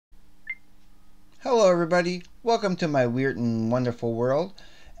Hello everybody, welcome to my weird and wonderful world.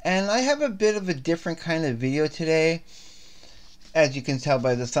 And I have a bit of a different kind of video today, as you can tell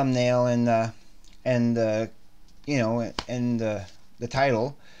by the thumbnail and the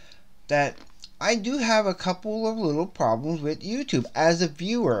title, that I do have a couple of little problems with YouTube as a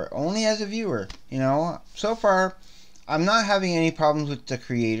viewer, only as a viewer. So far I'm not having any problems with the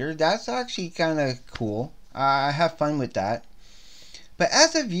creator. That's actually kind of cool. I have fun with that. But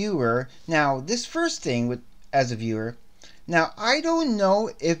as a viewer, now this first thing with as a viewer, now I don't know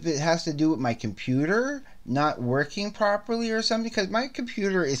if it has to do with my computer not working properly or something, because my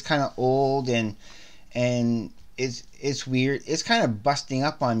computer is kind of old and it's weird. It's kind of busting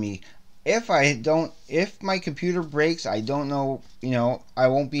up on me. If my computer breaks, I don't know, I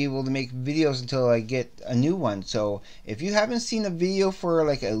won't be able to make videos until I get a new one. So if you haven't seen a video for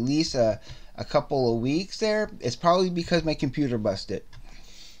like at least a couple of weeks there, it's probably because my computer busted.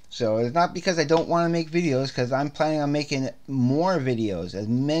 So it's not because I don't want to make videos, because I'm planning on making more videos, as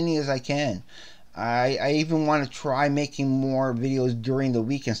many as I can. I even want to try making more videos during the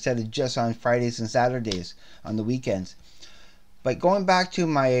week instead of just on Fridays and Saturdays on the weekends. But going back to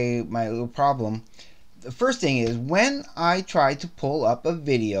my little problem, the first thing is when I try to pull up a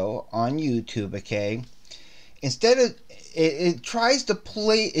video on YouTube, okay, instead of it tries to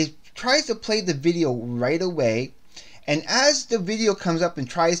play the video right away, and as the video comes up and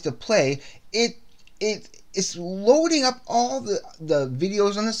tries to play, it's loading up all the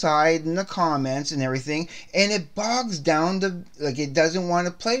videos on the side and the comments and everything, and it bogs down like it doesn't want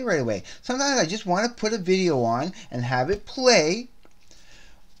to play right away. Sometimes I just want to put a video on and have it play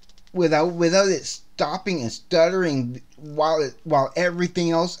without it stopping and stuttering while everything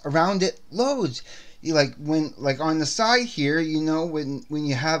else around it loads. Like on the side here, when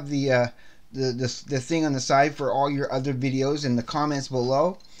you have the thing on the side for all your other videos and the comments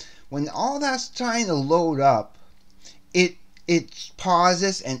below, when all that's trying to load up, it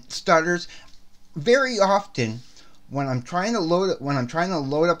pauses and stutters. Very often when I'm trying to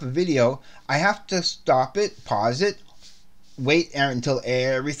load up a video, I have to stop it, pause it, wait until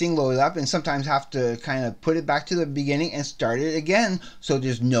everything loads up, and sometimes have to kind of put it back to the beginning and start it again so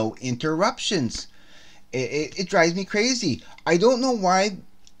there's no interruptions. It drives me crazy. I don't know why.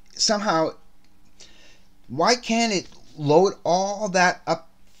 Somehow, why can't it load all that up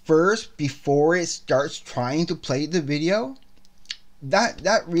first before it starts trying to play the video?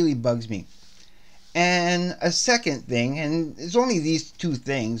 That really bugs me. And a second thing, and it's only these two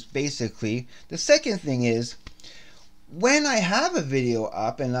things basically. The second thing is, when I have a video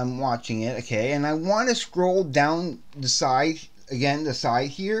up and I'm watching it, okay, and I want to scroll down the side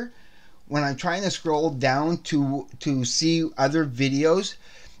here, when I'm trying to scroll down to see other videos,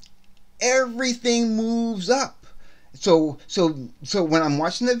 everything moves up. So when I'm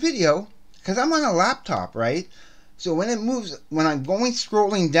watching the video, because I'm on a laptop, right? So when I'm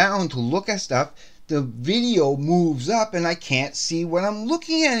scrolling down to look at stuff, the video moves up and I can't see what I'm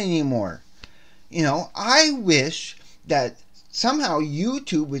looking at anymore. I wish that somehow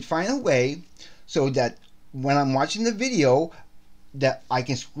YouTube would find a way so that when I'm watching the video, that I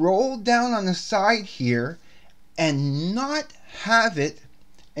can scroll down on the side here and not have it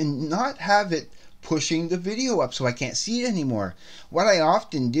pushing the video up so I can't see it anymore. What I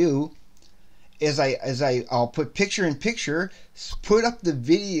often do is I'll put picture in picture, put up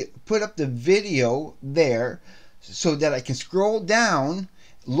the video there so that I can scroll down,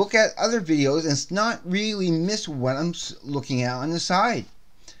 look at other videos, and not really miss what I'm looking at on the side.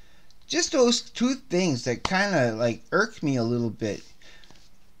 Just those two things that kind of like irk me a little bit.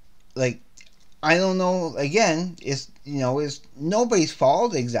 Like, I don't know. Again, it's nobody's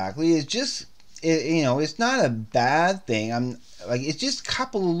fault exactly. It's just it's not a bad thing. It's just a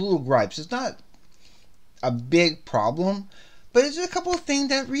couple of little gripes. It's not a big problem, but it's just a couple of things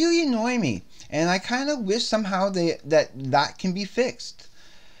that really annoy me, and I kind of wish somehow that can be fixed.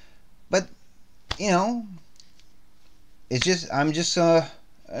 But it's just I'm just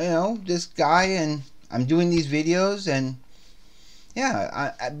this guy, and I'm doing these videos, and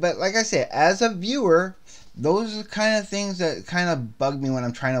yeah, but like I said, as a viewer, those are the kind of things that kind of bug me when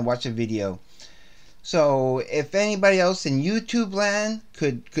I'm trying to watch a video. So if anybody else in YouTube land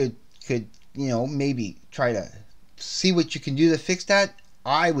could maybe try to see what you can do to fix that,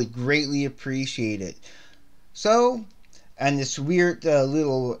 I would greatly appreciate it. So, and this weird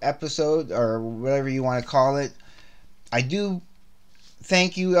little episode, or whatever you want to call it, I do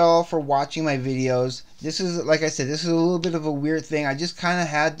thank you all for watching my videos. This is, like I said, this is a little bit of a weird thing. I just kind of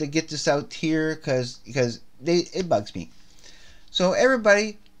had to get this out here because it bugs me. So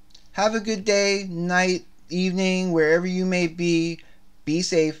everybody, have a good day, night, evening, wherever you may be. Be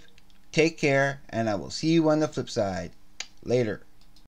safe. Take care, and I will see you on the flip side. Later.